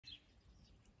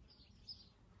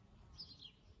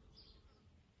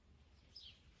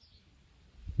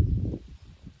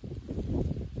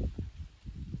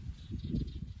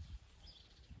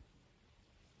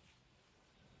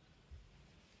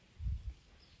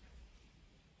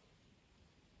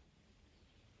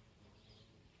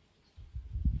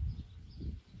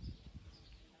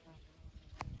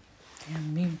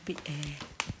mimpi.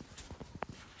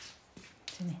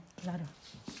 Sini, Lara.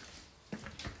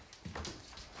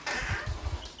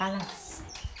 Panas.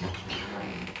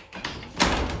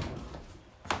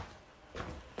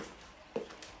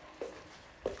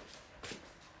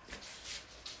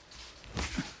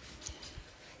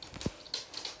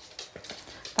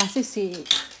 Pasti si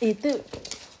itu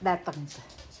datang.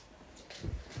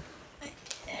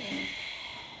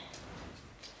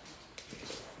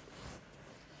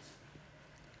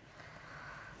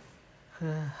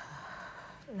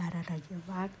 Lara lagi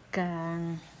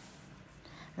makan.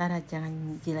 Lara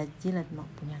jangan jilat-jilat mau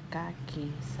punya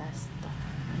kaki, sasta.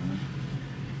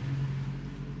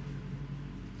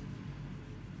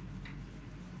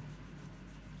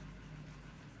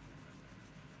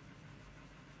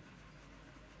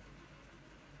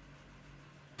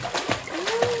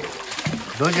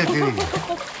 Doja diri.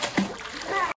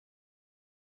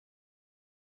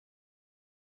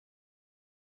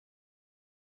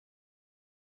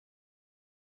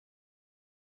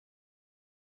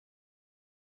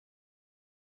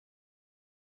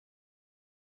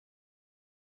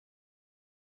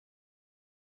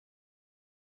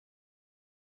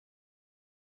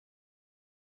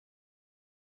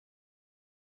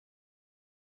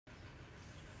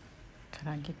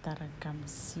 Sekarang kita rekam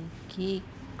si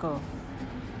Kiko.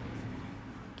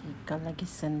 Kiko lagi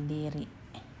sendiri.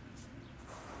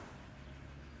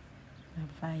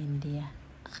 Ngapain dia?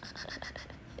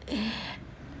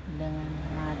 Dengan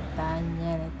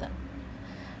matanya itu.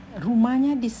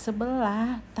 Rumahnya di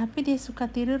sebelah, tapi dia suka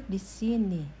tidur di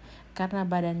sini. Karena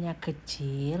badannya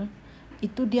kecil,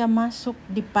 itu dia masuk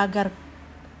di pagar,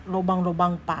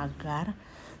 lubang-lubang pagar.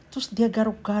 Terus dia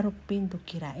garuk-garuk pintu,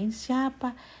 kirain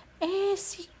siapa?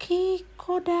 Si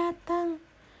Kiko datang.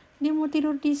 Dia mau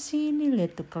tidur di sini,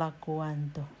 lihat tuh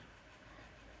kelakuan tuh.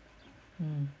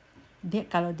 Dia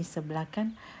kalau di sebelah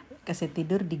kan kasih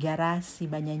tidur di garasi,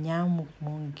 banyak nyamuk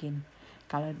mungkin.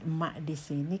 Kalau emak di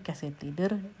sini kasih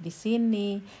tidur di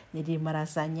sini, jadi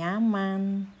merasa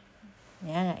nyaman.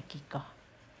 Ya nggak Kiko?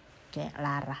 Kayak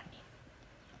Lara nih.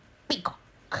 Piko.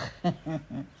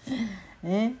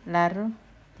 Laru.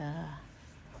 Tuh.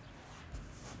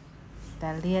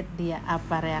 Kita lihat dia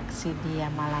apa reaksi dia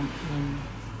malam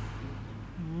ini.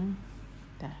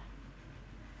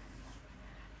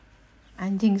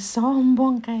 Anjing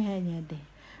sombong kayaknya deh.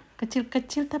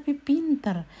 Kecil-kecil tapi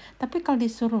pinter. Tapi kalau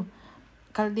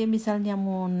dia misalnya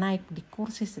mau naik di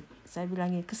kursi, saya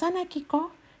bilangin, kesana Kiko,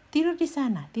 tidur di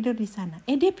sana.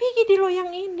 Dia pergi di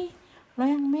loyang ini,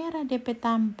 loyang merah DP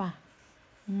tanpa.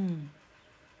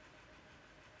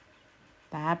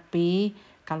 Tapi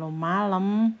kalau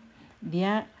malam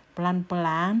dia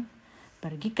pelan-pelan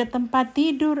pergi ke tempat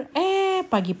tidur.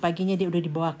 Pagi-paginya dia udah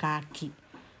di bawah kaki.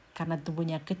 Karena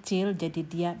tubuhnya kecil, jadi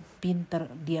dia pinter,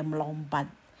 dia melompat.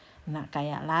 Nah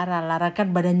kayak Lara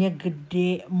kan badannya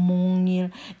gede,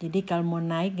 mungil. Jadi kalau mau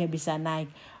naik gak bisa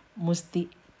naik. Mesti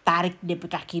tarik dia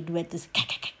kaki dua terus kek.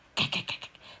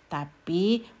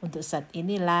 Tapi untuk saat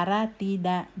ini Lara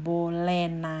tidak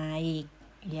boleh naik.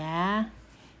 Ya.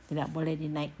 Tidak boleh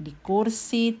dinaik di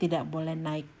kursi, tidak boleh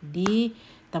naik di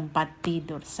tempat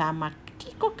tidur. Sama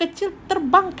Kiko kecil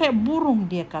terbang kayak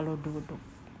burung dia kalau duduk.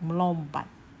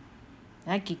 Melompat.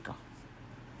 Nah Kiko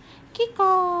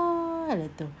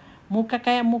gitu. Muka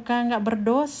kayak muka gak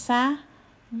berdosa.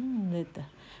 Gitu.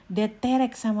 Dia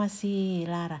terek sama si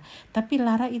Lara. Tapi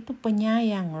Lara itu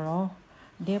penyayang loh.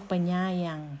 Dia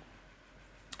penyayang.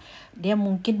 Dia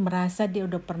mungkin merasa dia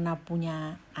udah pernah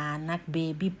punya anak,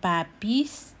 baby,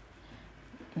 papis.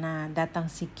 Nah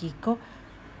datang si Kiko,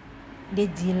 dia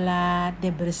jilat,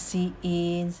 dia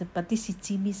bersihin seperti si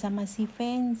Cimi sama si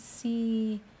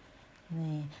Fancy.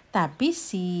 Nih, tapi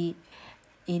si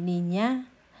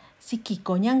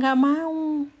Kikonya nggak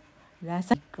mau.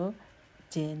 Rasa Kiko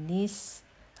jenis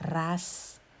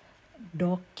ras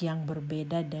dog yang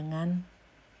berbeda dengan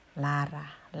Lara.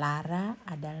 Lara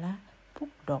adalah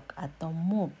pug dog atau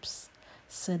mops.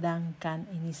 Sedangkan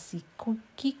ini si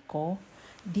Kiko,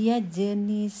 dia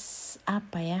jenis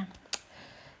apa ya?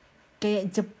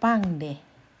 Kayak Jepang deh.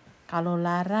 Kalau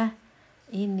Lara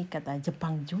ini kata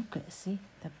Jepang juga sih,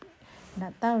 tapi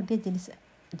nggak tahu dia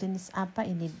jenis apa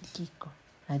ini Kiko.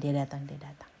 Nah dia datang.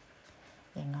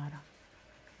 Dia ngorok.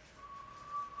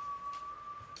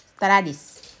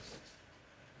 Taradis.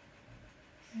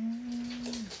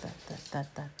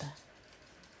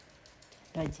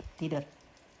 Doji, tidur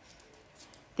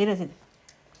situ.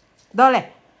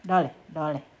 Dole.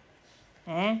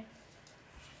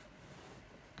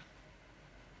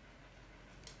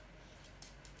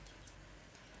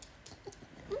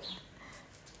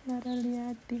 Lara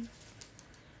liatin.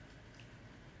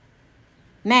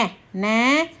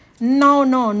 No,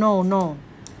 no, no, no.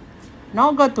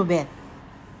 No, go to bed.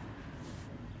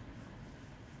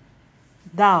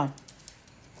 Down.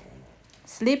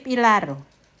 Sleep, Ilaro.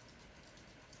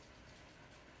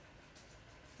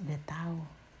 Udah tahu.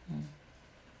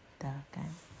 Tahu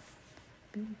kan.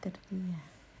 Pinter dia.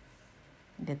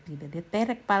 Dia tidak. Dia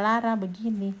terek Lara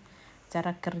begini.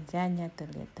 Cara kerjanya tuh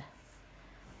lihat.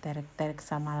 Terek-terek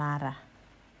sama Lara.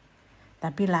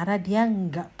 Tapi Lara dia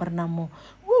nggak pernah mau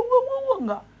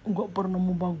nggak pernah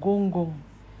mau bagonggong.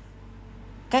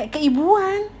 Kayak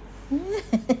keibuan.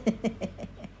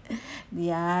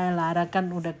 Dia Lara kan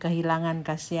udah kehilangan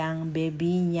kasih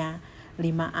babynya. 5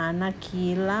 anak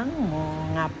hilang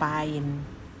mau ngapain.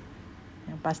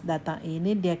 Yang pas datang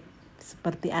ini dia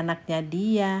seperti anaknya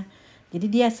dia. Jadi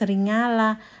dia sering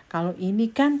ngalah. Kalau ini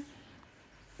kan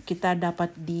kita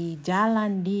dapat di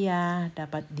jalan dia.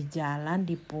 Dapat di jalan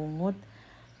dipungut.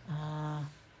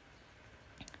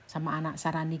 Sama anak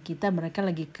sarani kita, mereka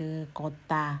lagi ke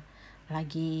kota.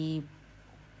 Lagi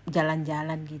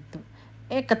jalan-jalan gitu.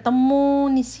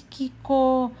 Ketemu nih si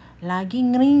Kiko. Lagi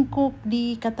ngeringkuk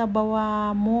di kata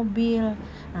bawa mobil.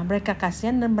 Nah mereka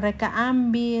kasihan dan mereka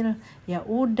ambil. Ya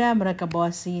udah mereka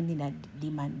bawa sini. Nah,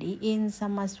 dimandiin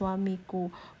sama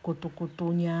suamiku.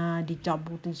 Kutu-kutunya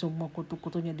dicabutin semua.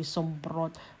 Kutu-kutunya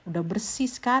disemprot. Udah bersih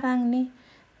sekarang nih.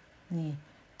 Nih.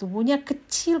 Tubuhnya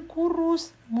kecil,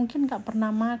 kurus, mungkin gak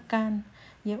pernah makan.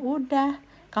 Ya udah,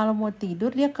 kalau mau tidur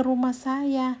dia ke rumah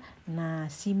saya. Nah,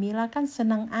 si Mila kan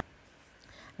senang.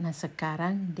 Nah,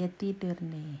 sekarang dia tidur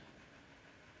nih.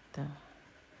 Tuh.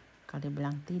 Kalau dia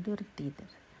bilang tidur.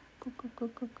 Kuk.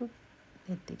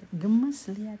 Dia tidur.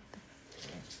 Gemes lihat tuh.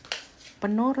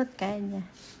 Penurut kayaknya.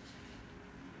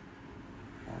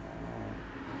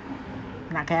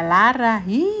 Nah, kayak Lara.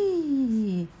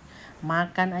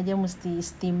 Makan aja mesti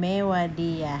istimewa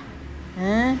dia.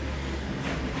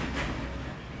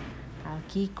 Kalau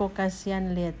Kiko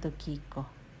kasihan lihat tuh Kiko.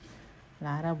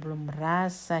 Lara belum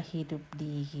merasa hidup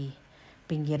di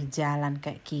pinggir jalan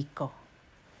kayak Kiko.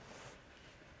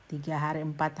 3 hari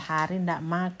 4 hari ndak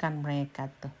makan mereka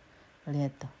tuh.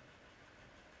 Lihat tuh.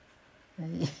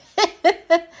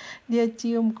 Dia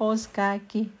cium kaos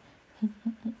kaki.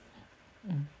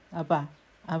 Apa?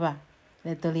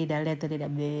 Lihat tuh lidah.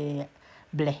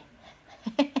 Bleh.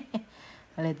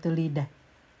 Lihat tuh lidah.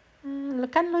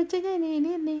 Kan lucunya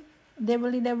ini. Dia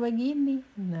berlidah begini.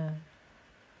 Nah.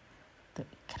 Tuh.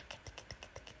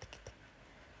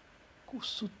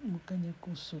 Kusut mukanya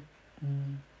kusut.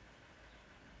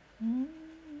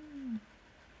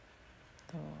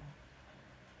 Tuh.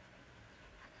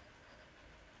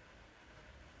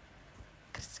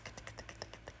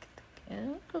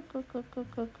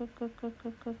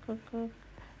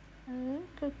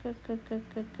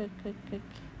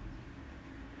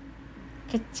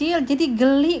 Kecil jadi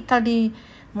geli kalau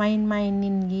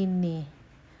dimain-mainin gini.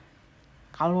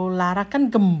 Kalau Lara kan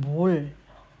gembul.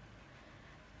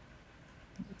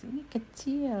 Ini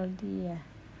kecil dia.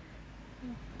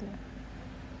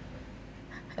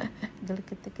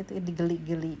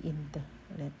 Digeli-geliin tuh.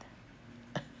 Lihat.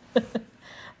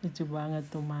 Lucu banget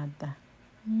tuh mata.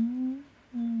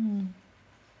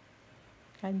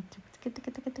 Kancup. Tik.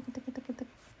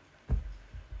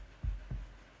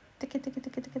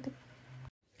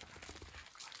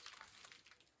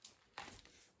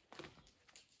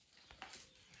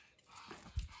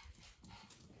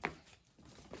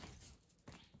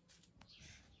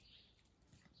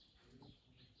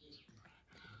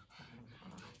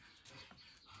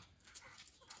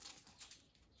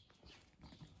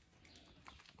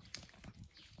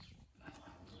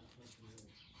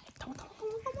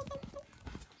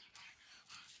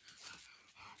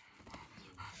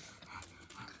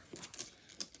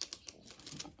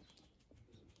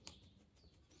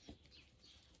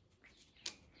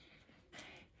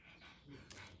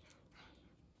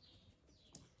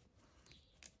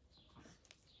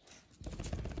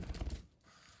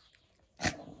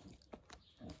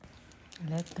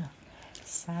 Lihat tuh.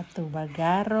 Satu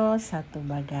bagaro.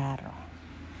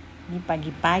 Ini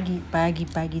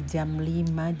pagi jam 5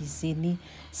 di sini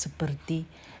seperti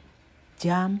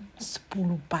jam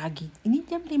 10 pagi. Ini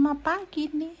jam 5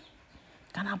 pagi nih.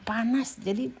 Karena panas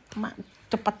jadi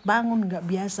cepat bangun, nggak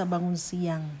biasa bangun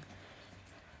siang.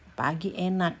 Pagi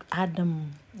enak,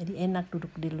 adem. Jadi enak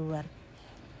duduk di luar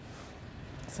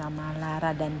sama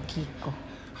Lara dan Kiko.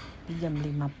 Di jam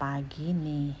 5 pagi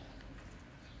nih.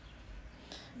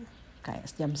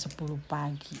 Kayak jam 10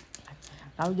 pagi.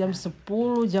 Kalau jam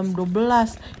 10, jam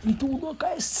 12 itu udah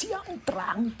kayak siang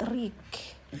terang terik.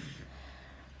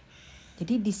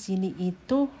 Jadi di sini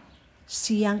itu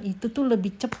siang itu tuh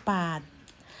lebih cepat.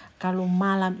 kalau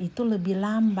malam itu lebih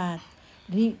lambat.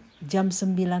 Jadi jam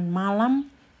 9 malam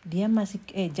dia masih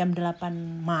jam 8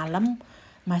 malam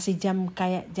masih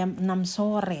kayak jam 6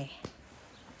 sore.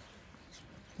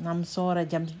 6 sore,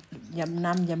 jam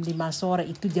 6, jam 5 sore,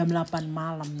 itu jam 8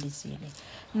 malam di sini.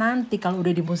 Nanti kalau udah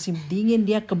di musim dingin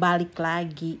dia kebalik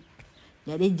lagi.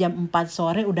 Jadi jam 4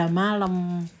 sore udah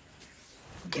malam.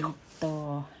 Gitu.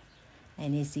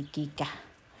 Ini si Kika.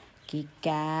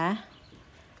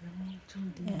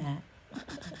 Ya.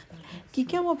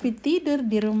 Kika mau tidur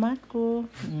di rumahku.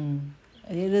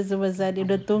 Dia udah selesai, dia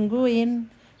udah tungguin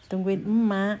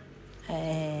emak.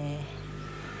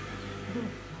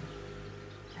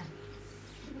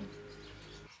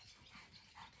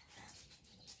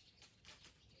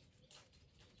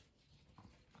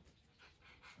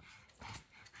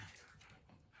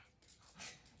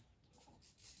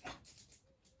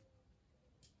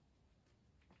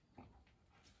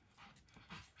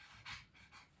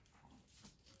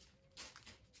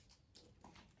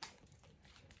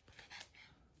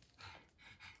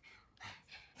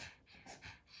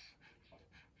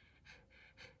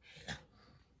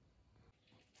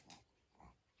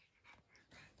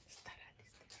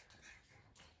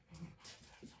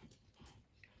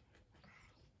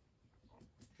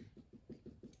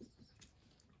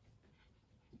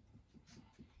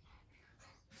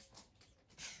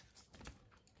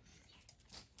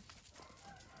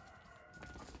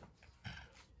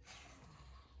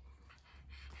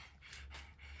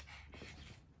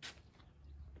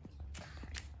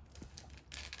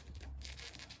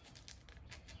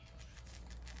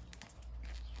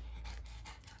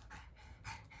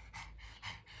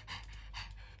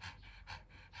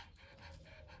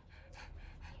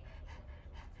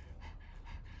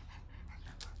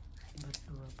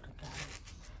 Berdua bergaruk,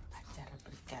 acara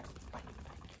bergaruk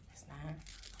pagi-pagi.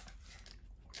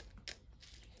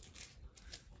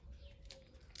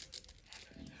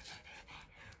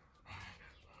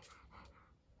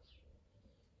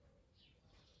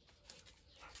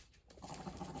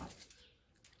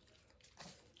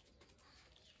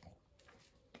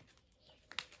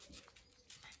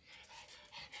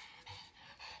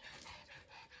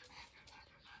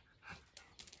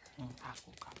 Nah, kaku.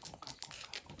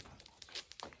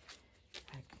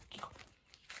 Kiko.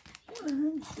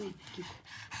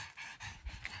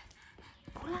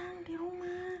 Pulang di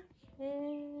rumah.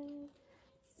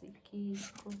 Si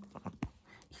Kiko.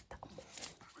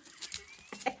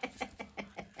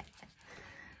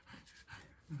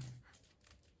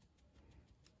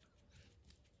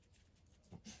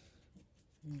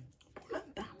 Pulang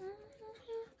tamu.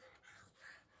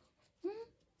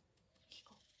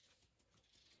 Kiko.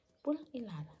 Pulang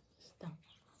Lara. Stop.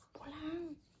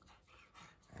 Pulang.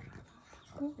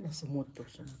 Ada semut di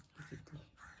situ.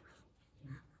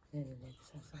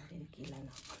 Sasari gila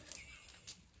no.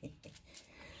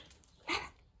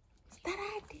 Lara,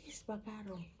 staradis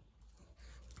bakaro.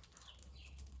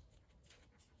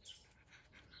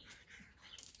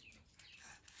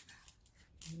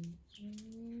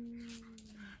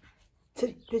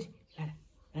 Sini,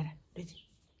 Lara, Doji.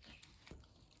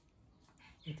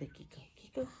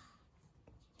 Itu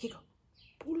Kiko,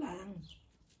 pulang.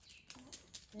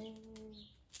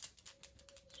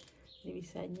 Ini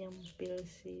bisa nyempil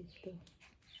situ.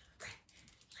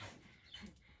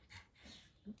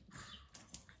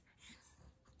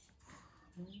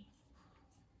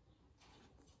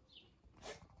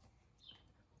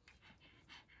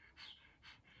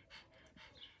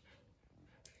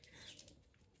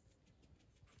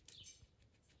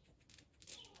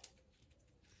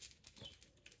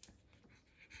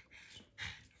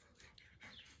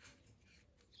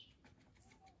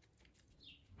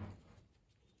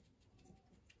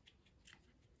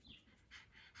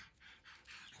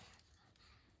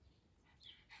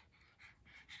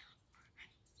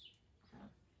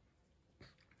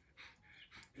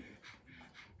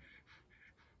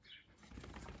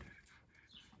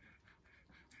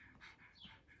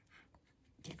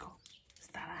 Kiko,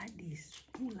 staradis,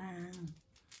 pulang,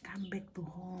 come back to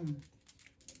home.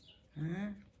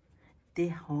 The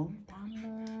home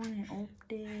tamu,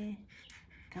 opde,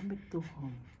 come back to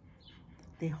home.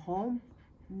 The home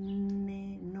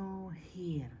no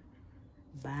here,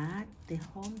 but the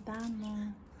home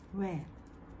tamu where?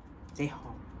 The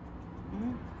home.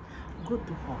 Go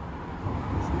to home.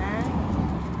 Nah,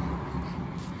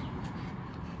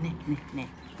 nek.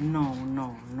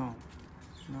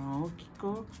 No,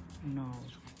 Kiko, no.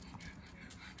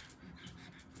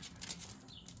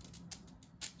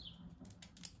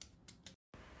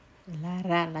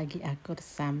 Lara lagi akur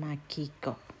sama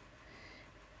Kiko.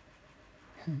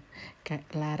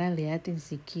 Kak Lara liatin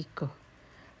si Kiko.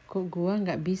 kok gua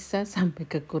nggak bisa sampai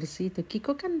ke kursi itu.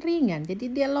 Kiko kan ringan,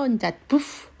 jadi dia loncat,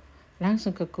 puff,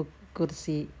 langsung ke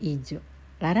kursi hijau.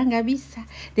 Lara nggak bisa,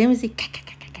 dia mesti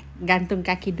gantung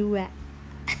kaki dua.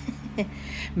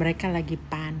 Mereka lagi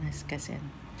panas, kasihan.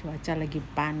 Cuaca lagi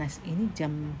panas. Ini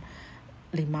jam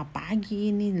 5 pagi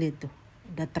ini, lihat tuh,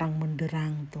 udah terang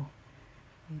menderang tuh.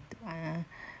 Itu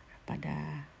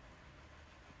pada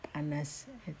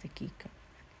panas itu Kiko.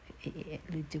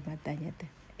 Lucu matanya tuh.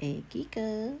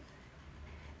 Kiko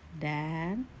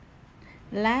dan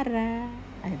Lara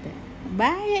ada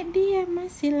baik dia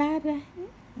masih Lara.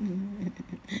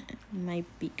 My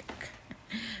peacock.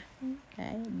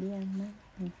 Kayak dia mah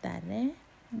ntar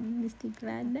mesti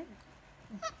gelada.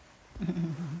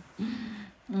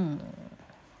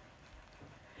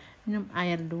 Minum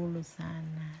air dulu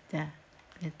sana. Dah,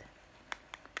 lihat.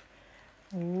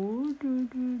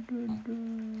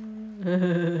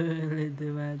 Lihat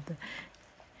mata.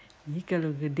 Ini kalau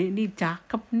gede nih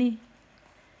cakep nih.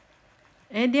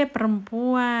 Dia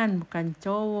perempuan bukan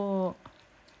cowok.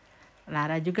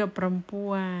 Lara juga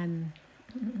perempuan.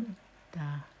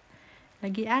 Tuh.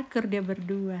 Lagi akur dia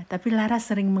berdua. Tapi Lara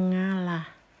sering mengalah.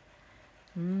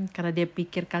 Karena dia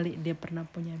pikir kali dia pernah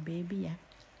punya baby ya.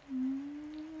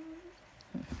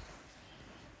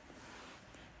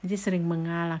 Jadi sering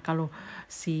mengalah. Kalau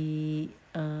si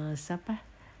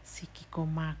Kiko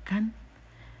makan,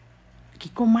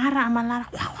 Kiko marah sama Lara.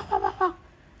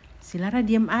 Si Lara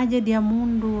diam aja, dia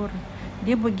mundur.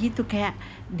 Dia begitu, kayak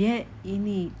dia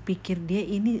ini pikir dia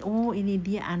ini, ini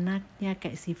dia anaknya,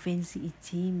 kayak si Fancy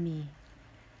Ichimi.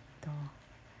 Tuh.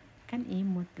 Kan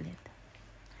imut, lihat.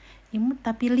 Imut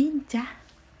tapi lincah.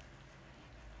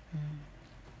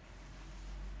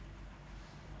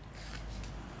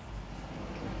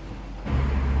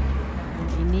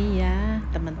 Ini ya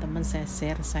teman-teman, saya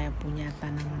share, saya punya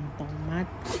tanaman tomat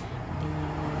di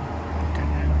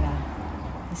kadang.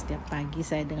 Setiap pagi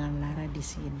saya dengan Lara di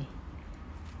sini.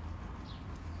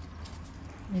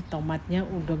 Ini tomatnya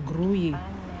udah growing,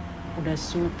 udah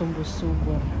tumbuh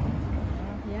subur.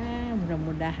 Ya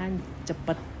mudah-mudahan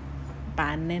cepet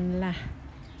panen lah.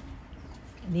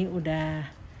 Ini udah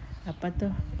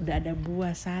udah ada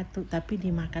buah satu, tapi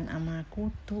dimakan sama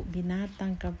kutu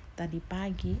binatang tadi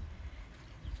pagi.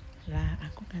 Lah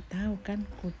aku nggak tahu kan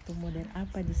kutu model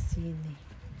apa di sini.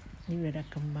 Ini udah ada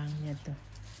kembangnya tuh.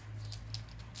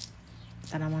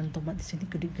 Tanaman tomat di sini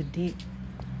gede-gede.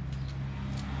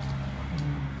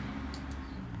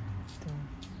 Tuh.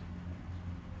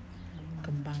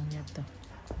 Kembangnya tuh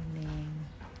kuning.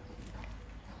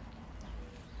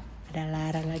 Ada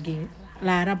Lara lagi.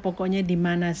 Lara pokoknya di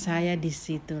mana saya di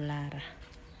situ Lara.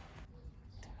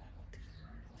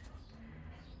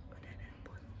 Udah ada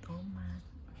pohon tomat.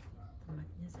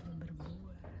 Tomatnya sudah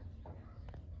berbuah.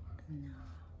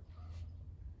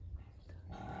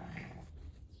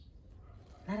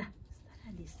 Lara,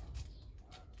 hadis.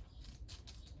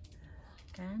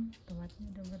 Kan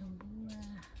tomatnya udah berbuah.